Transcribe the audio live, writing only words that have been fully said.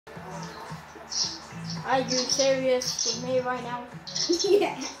Are you serious with me right now?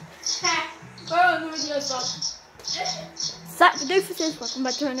 Yeah. Oh, the video stopped. Zach, the doofus, welcome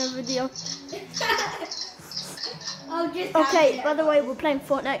back to another video. Okay, by the way, we're playing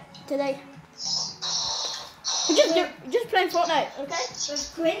Fortnite today. We're just playing Fortnite, okay?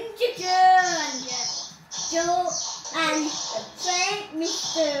 With Quinton, yes. Joe and Frank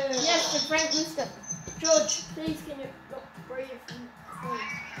Mister. Yes, the Frank Mister. George, please can you look where you're from?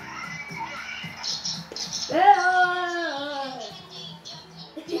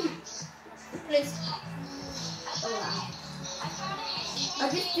 Please. Alright.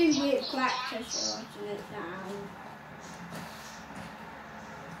 I'll just do weird practice so I can it down.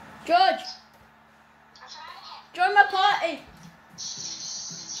 George! Join my party!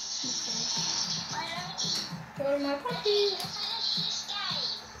 Join my party!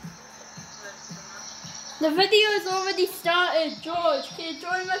 The video has already started, George. Can you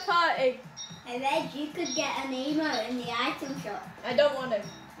join my party? I bet you could get an emote in the item shop. I don't want to.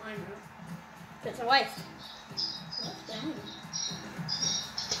 Why not? It's a waste. What's that?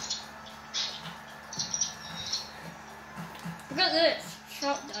 Look at this.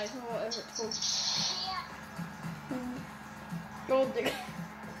 Shark dive or whatever it's called. Gold digger.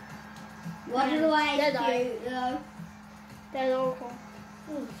 What do I Dead do eye. though? They're all cool.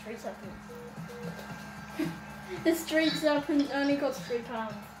 Ooh, 3 seconds. The street serpent only got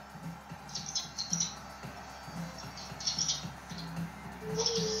 £3.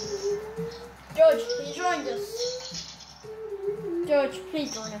 George, can you join us? George,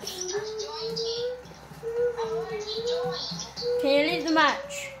 please join us. Can you leave the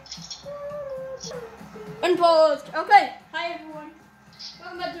match? Unpaused. Okay. Hi everyone.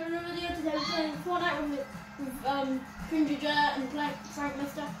 Welcome back to another video. Today we're playing Fortnite with Ginger and Frank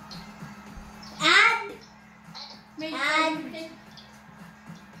Mister. And Me. And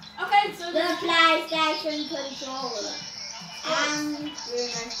Okay, so the PlayStation controller. And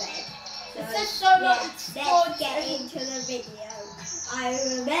Bruno's bed. Let's get into the video. I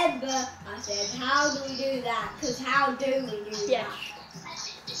remember I said, how do we do that? Because how do we do yeah.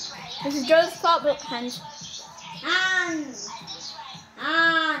 that? This is Joe's part, but hands. Hands.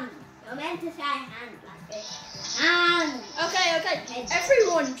 Hands. You're meant to say hand like this. Hands. Okay. Head.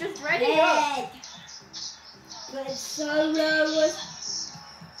 Everyone, just ready up. Head. But it's so low.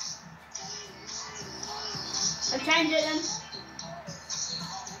 I'll change it then.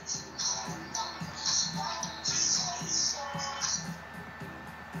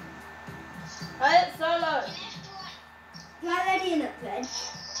 Right, solo. Try ready in it, pledge.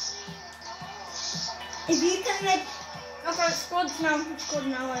 If you can make Okay, squads now. Squads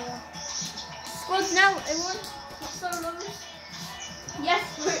now, everyone. Squads now, everyone. Not solos. Yes,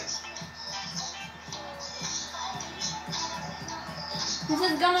 this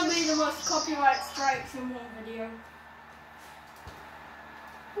is gonna be the most copyright strikes in one video.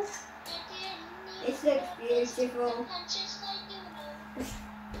 it looks beautiful.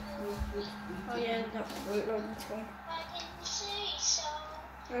 Oh yeah, that's root loading screen.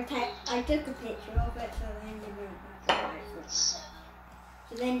 Okay, I took a picture of it so then you won't have to write it. So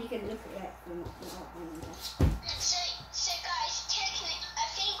then you can look at it from not on there. So guys, technically, I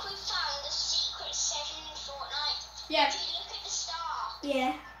think we found the secret 7 in Fortnite. Yeah. If you look at the star.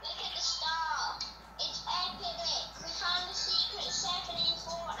 Yeah. Look at the star. It's epic. We found the secret 7 in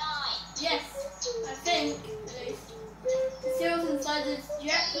Fortnite. Yes, I think at least. The seals inside this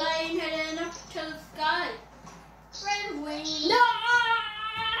jet plane heading up to the sky. Red wings. No!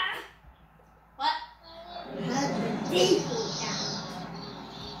 What? Have the default down.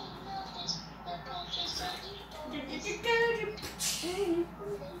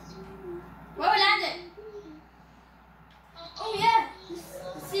 Where we landed? Oh yeah,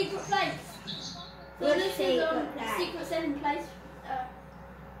 the secret place. So What this is secret the place? secret 7 place.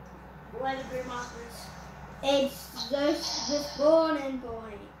 Where the blue marker is. It's the spawning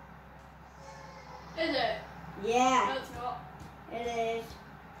point. Is it? Yeah, No, it's not. it is.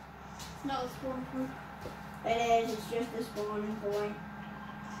 It's not the spawn point. It is, it's just the spawning point.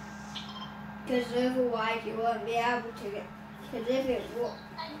 Because otherwise you won't be able to get... Because if it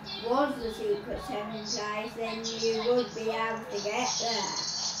was the secret 7 place, then you would be able to get there.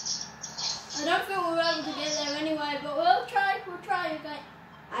 I don't think we're able to get there anyway, but we'll try okay.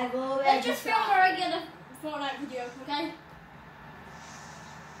 I've already Let's just film a tried. regular Fortnite video, okay?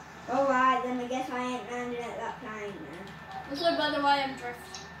 Alright, then I guess I ain't landing at that plane then. Also, by the way, I'm drift.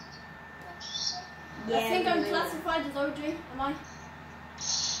 Yeah, I think I'm really. classified as OG, am I?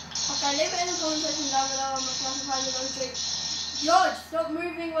 Okay, leave it in the comment section down below. I'm classified as OG. George, stop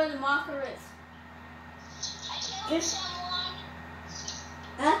moving where the marker is. Just...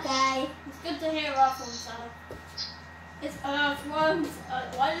 Okay. Just good to hear Earthworm Sally. It's Earthworms.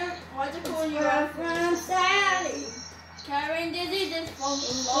 Why do you call you Earthworm Sally? Carrying diseases from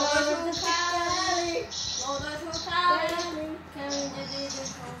Florida Florida to to Cali. Cali. Florida to Cali. Carrying diseases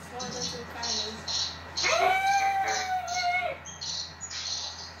from Florida to Cali.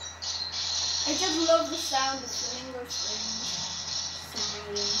 I just love the sound of flamingo screams.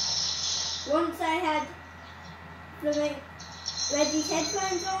 Once I had Reggie's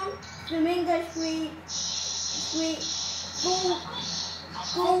headphones on, flamingo squeak,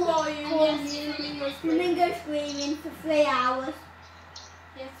 Full volume, yes, flamingo screaming for 3 hours.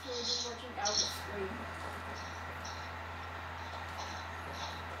 Yes, we're just watching Albert scream.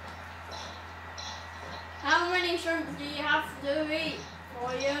 How many shrimp do you have to eat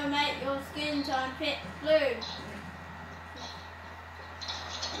for you make your skin turn pit blue?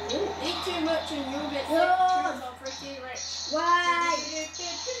 Eat too much and you'll get sick. Shrimps are pretty rich. Why?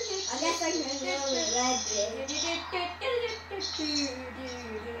 I guess I can go with Reggie.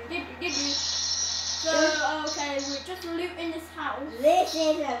 So, okay, we're just looting this house. This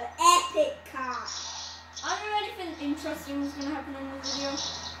is an epic car. I don't know anything interesting is going to happen in this video.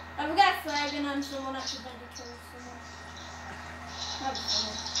 Like, we got a flag and then someone accidentally kills someone. That'd be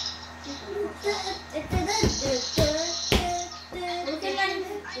funny.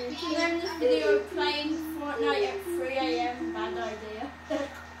 We can end this video playing Fortnite at 3 AM. Bad idea.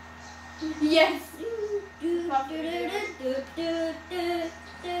 Yes.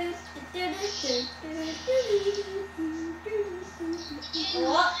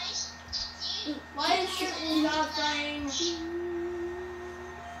 What? Why is shooting not playing?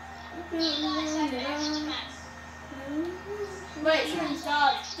 Wait, shooting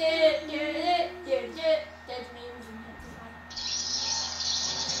starts. Dead memes and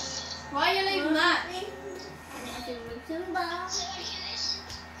why are you leaving that?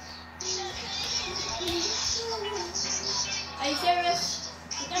 Are you serious?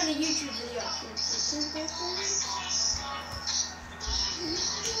 We're doing a YouTube video.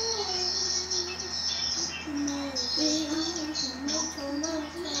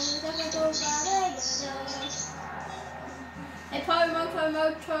 Hey,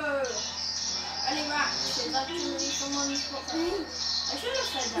 Moto. Any raps is actually someone's football. I should have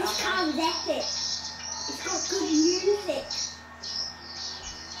said that. This car's epic. It's got good music.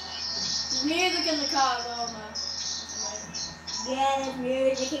 There's music in the car as well, man. Yeah, there's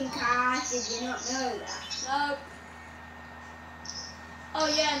music in cars. Did you not know that? No. Oh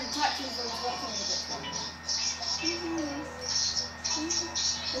yeah, and the taxis are walking a bit.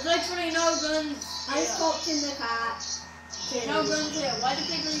 There's literally no guns. I stopped in the car. No guns here. Why do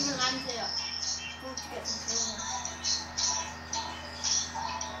people even land here? To get some killing.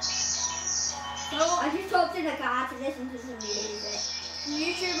 So, I just hopped in the car to listen to some music.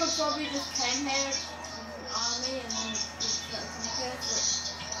 YouTuber probably just came here with an army and then just got some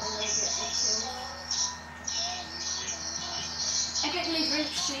kills and they get the kills. Epically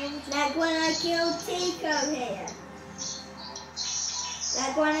rich shield. Like when I killed Tico here.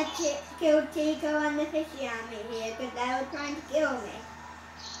 Like when I killed Tico and the fishy army here because they were trying to kill me.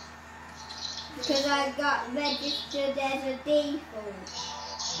 Because I got registered as a default.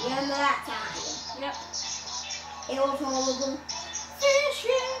 Remember that time? Yep. It was horrible.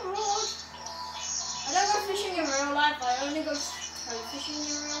 Fishing rod. I don't go fishing in real life. I only go fishing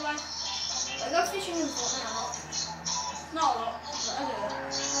in real life. I go fishing in Fortnite a lot. Not a lot, but I do it.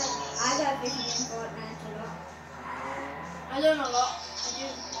 I go fishing in Fortnite a lot. I do it a lot. I do.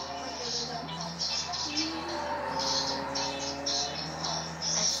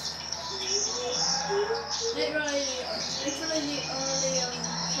 Literally the only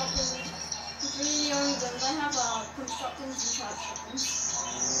shopping, really the only guns I have are constructors and charge shotguns.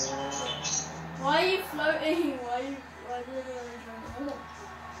 Why are you floating? Why did you only try to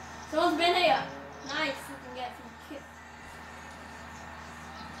someone's been here. Nice, we can get some kills.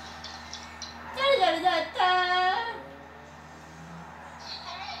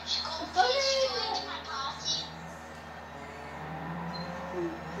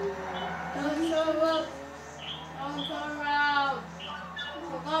 Don't show up. Don't come around.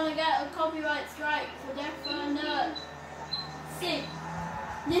 We're gonna get a copyright strike for Death for a Nerd. See,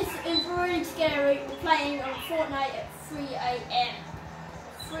 this is really scary. We're playing on Fortnite at 3 AM.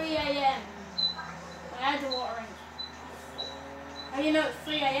 3 AM. My eyes are watering. How do you know it's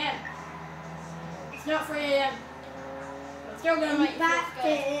 3 AM? It's not 3 AM. But it's still gonna make you feel Back to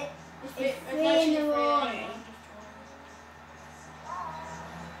scared. it. It's 3 actually in the 3 morning.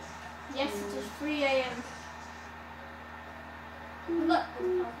 Yes, it is 3 AM. Look.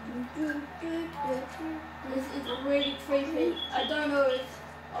 This is really creepy. I don't know if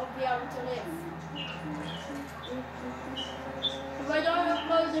I'll be able to live. If I don't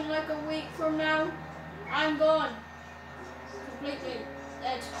upload in like a week from now, I'm gone. Completely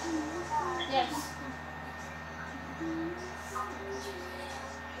dead. Yes.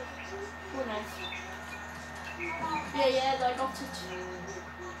 Oh, nice. Yeah, I got it.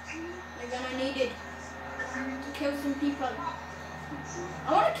 We're gonna need it to kill some people.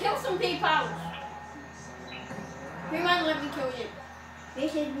 I want to kill some people. Who man let me kill you?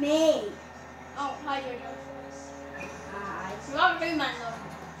 This is me. Oh, hi Jojo. Hi. You are who man though.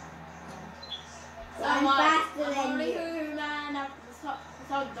 So I'm faster I'm than only you. who man after the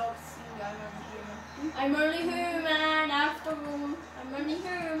hot dogs sing. I'm only who man after all. I'm only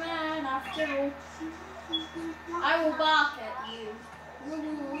who man after all. I will bark at you.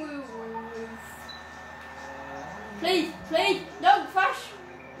 Please, don't crash.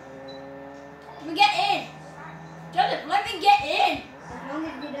 Let me get in. Joseph, let me get in. As long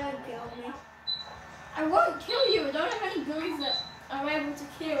as you don't kill me. I won't kill you. I don't have any guns that are able to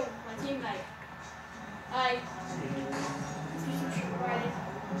kill my teammate.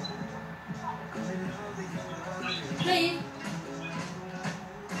 Please.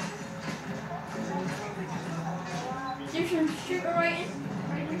 Do some shooter rating.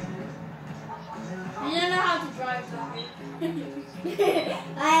 You don't know how to drive, don't you?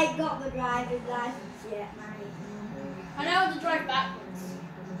 I ain't got the driver's license yet, mate. I know how to drive backwards.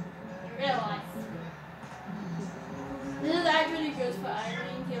 In real life. This is actually good for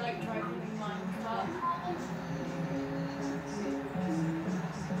Irene. He like driving in Minecraft.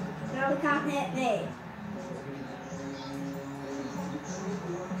 No, he can't hit me.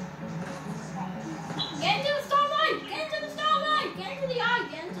 Get into the starlight! Get into the starlight! Get into the eye!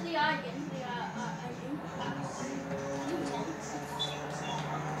 Get into the eye! Get into the eye!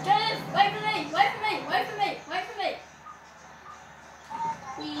 Joseph, wait for me! Wait for me! Wait for me! Wait for me!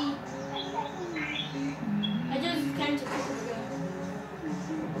 I just came to pick up a gun.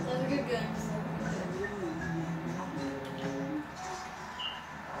 Those are good guns.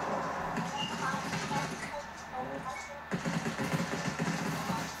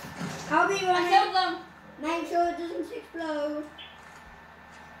 I'll be I running. killed them! Make sure it doesn't explode.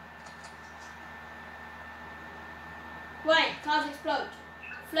 Wait, cars explode.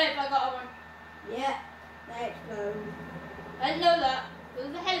 Flip, I got one. Yeah, they explode. I didn't know that. It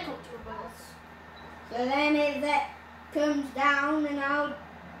was a helicopter above us. So then if that comes down, and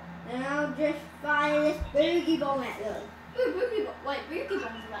I'll just fire this boogie bomb at them. Ooh, boogie bomb. Wait, boogie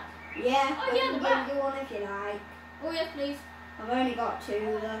bombs are back. Yeah, Oh, yeah, the the back. boogie one if you like. Oh, yes, please. I've only got 2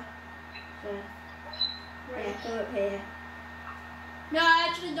 though. So yeah, come up here. No, I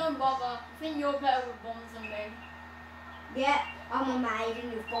actually don't bother. I think you're better with bombs than me. Yeah, I'm a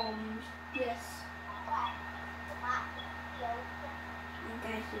maiden with bombs. Yes.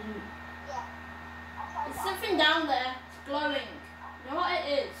 In case you didn't. There's something down there. It's glowing. You know what it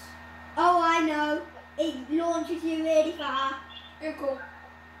is? Oh, I know. It launches you really far. Oh, cool.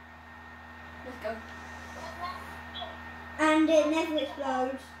 Let's go. And it never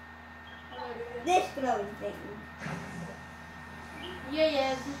explodes. Hallelujah. This glowing thing.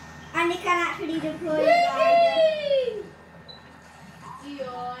 Yeah. And you can actually deploy a glider.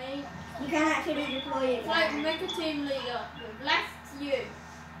 Yoink. You can actually deploy it. It's like make a team leader. Blast you.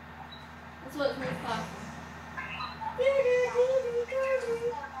 That's what it's made for.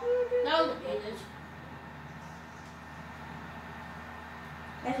 No, defeated.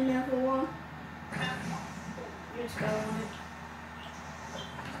 There's another one. Let's go on it.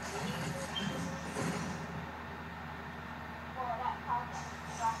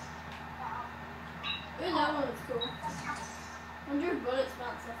 Ooh, that one was cool. 100 bullets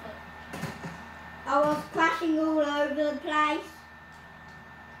bounced off it. I was crashing all over the place.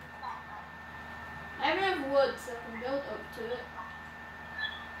 I have enough wood so I can build up to it.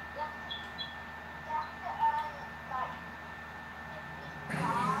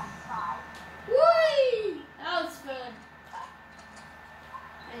 Whee! That was fun.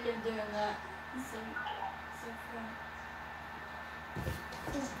 I love doing that. So fun.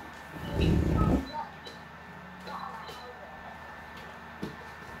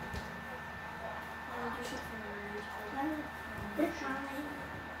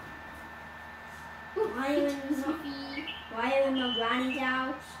 Why are you in my granny's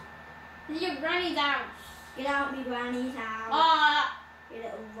house? This is your granny's house. Get out my granny's house. Ah, You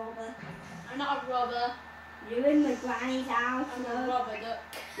little robber. I'm not a robber. You're in my granny's house. I'm no. a robber duck.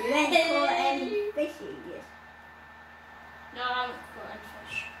 You ain't caught any fishes. No, I haven't caught any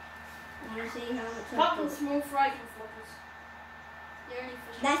fish. I want to see how much Apart I've from got. small frightened fuckers. The only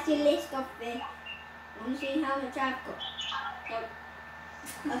fish. That's your list of fish. I want to see how much I've got. Nope.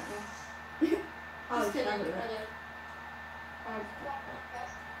 Okay. I'll Just kidding. tell you. I do.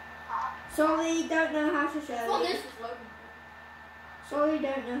 Sorry, don't know how to show Oh, you. this is loading. Sorry,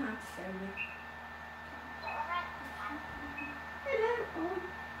 don't know how to show you. Hello.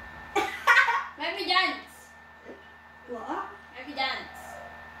 Make me dance. What? Make me dance.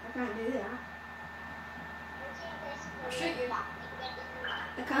 I can't do that. I'll shoot you.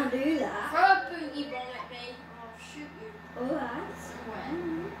 I can't do that. Throw a boogie bomb at me and I'll shoot you Alright. somewhere.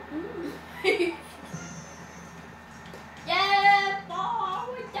 Yeah, oh,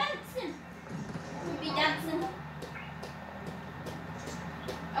 we're dancing. We'll be dancing.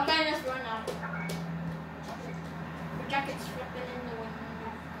 Okay, let's run now. The jacket's flipping in the wind,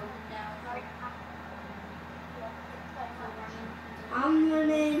 going down. I'm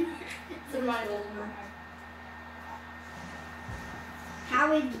running. It's a run. How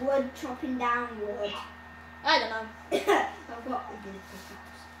is wood chopping down wood? I don't know. I've got a good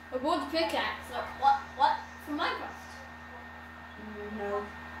pickaxe. A wood pickaxe. Like, what? From Minecraft? No.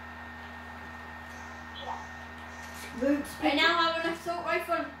 Roots. Right now I'm an assault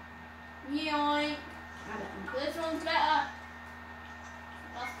rifle. Yoink. I don't know. This one's better.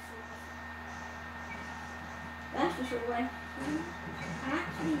 That's the short one. That's the short way.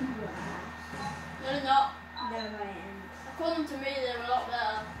 Actually, No, they're not. no, I am. According to me, they're a lot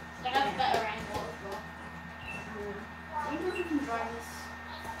better. They have better angle as well. I wonder if you can drive this.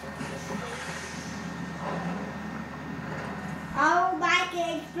 I'll make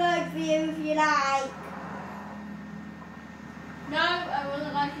it explode for you if you like. No, I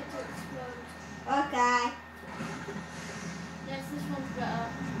wouldn't like it to explode. Okay. Yes, this one's better.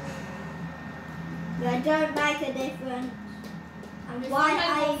 But don't make a difference. And If why you had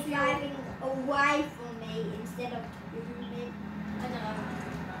are more you fuel- driving away from me instead of to me? I don't know.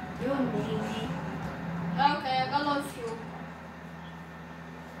 You're meanie. Okay, I got low fuel.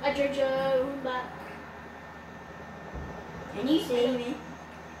 I Jojo, I'm back. Can you see me?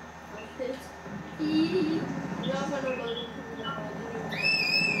 Yeah, I'm gonna go.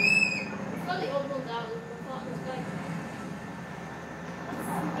 It's got the old ones out of the partner's guy.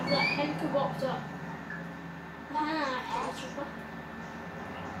 That helicopter. Helicopter.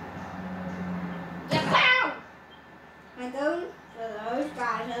 Yeah, pow! I'm going for those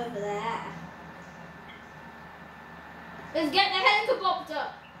guys over there. Let's get the helicopter.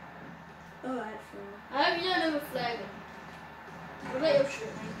 Alright, sure. I hope you don't have a flag. I bet you'll shoot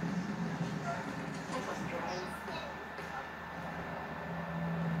me. I can't drive.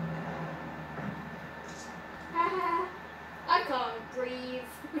 I can't breathe.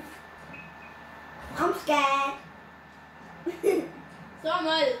 I'm scared. So am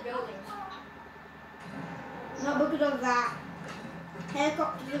I, this building. Not because of that.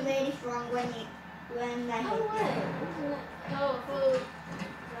 Helicopters are really strong when they hit Oh, you. wait. Isn't it? Oh, oh.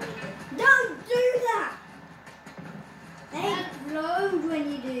 Don't do that! They explode when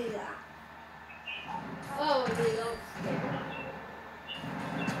you do that. Oh, there you go.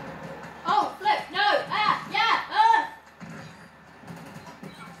 Oh, flip! No! Ah! Yeah! Ah!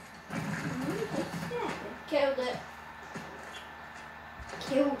 Killed it.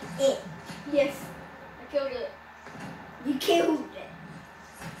 Killed it. Yes. I killed it. You killed it.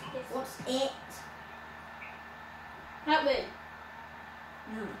 Yes. What's it? Help me.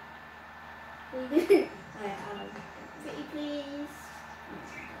 No. Please. Alright, Pretty please.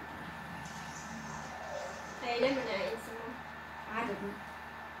 I eliminated someone. I didn't.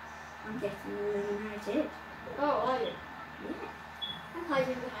 I'm getting eliminated. Oh, are you? Yeah. I'm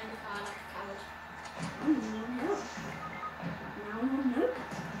hiding behind the car like a coward. I'm on help. Now I'm on no.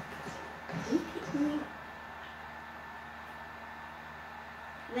 You pick me up.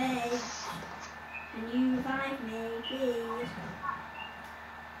 Leg. Can you revive me, please?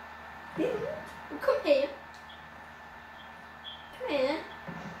 Well, come here. Come here.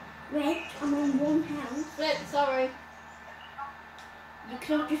 Reg, I'm on one health. Flip, sorry. You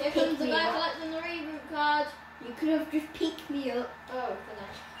could have just Here comes picked the me guy up. collecting the reboot card. You could have just picked me up. Oh,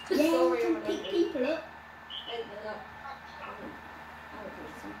 Yeah, sorry, you I'm can gonna pick do. people up. I did that.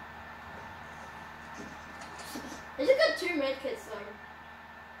 There's a good 2 medkits though.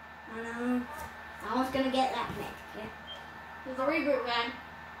 I know. I was gonna get that medkit. There's a reboot van.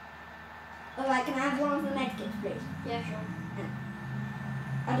 Alright, can I have one of the medkits, please? Yeah, sure.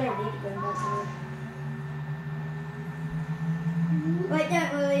 I don't need a gun, don't worry. Wait,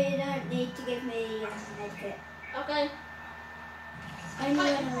 don't worry, you don't need to give me a medkit. Okay. Only when I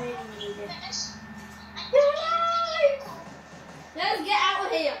really need it. Let's get out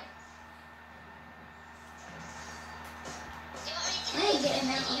of here. I ain't getting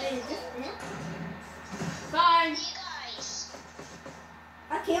out of here just yet. Fine. You guys,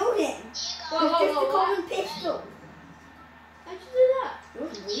 killed him. Whoa, It's whoa, just whoa, a what? common pistol. How'd you do that? It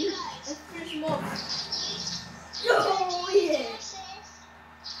was weird. Let's finish him off. Oh, yeah.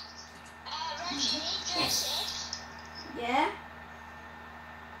 Yes. Yeah?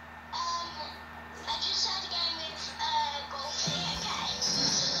 I just had a game with Goldie, okay?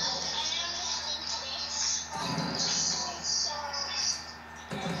 And I'm listening to this.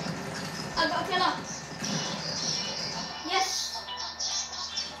 I got a killer. Yes.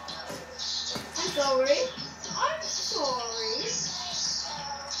 I'm sorry. I'm sorry.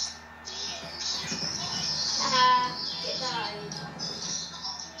 Get died.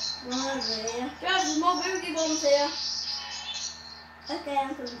 One over here. Guys, there's more boogie bombs here. Okay,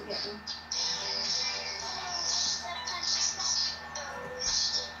 I'm coming to get them.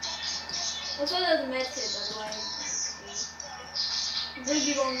 Also, there's a med kit, by the way.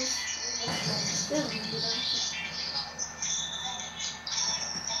 Boogie bombs. Still need them.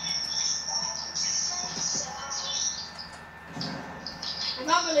 I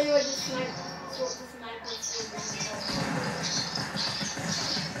can't believe I just sniped. Sort of sniped.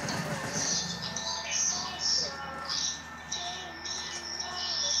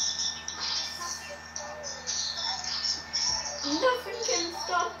 Nothing can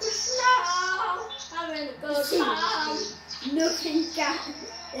stop us now. Having a good time. Nothing can.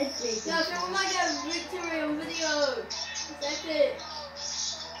 Let's see. No, so we might get a victory on video. That's it.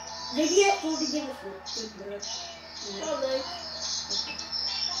 Video will give us good luck. Probably.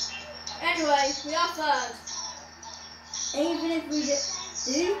 Anyway, we are third. Even if we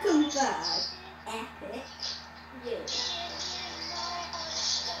do come third, epic. Yeah.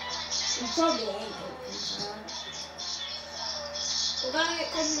 We probably ain't going to come third. We're gonna get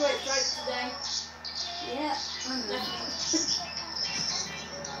copyright strike today. Yeah, I know.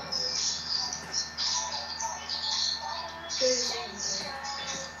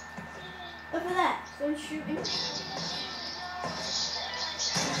 Look at that. Someone shooting.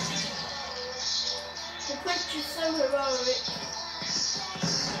 The punch is so heroic.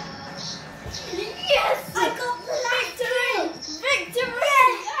 Yes! I got the last kill! Victory!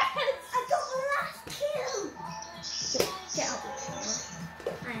 Yes! I got the last kill! Get out of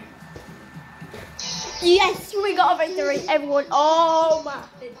the camera. Yes, we got a victory, everyone. Oh my.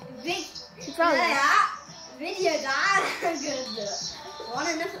 Video that I'm gonna do. Want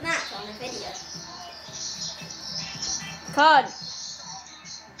another match on a video? Can't. I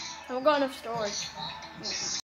haven't got enough storage.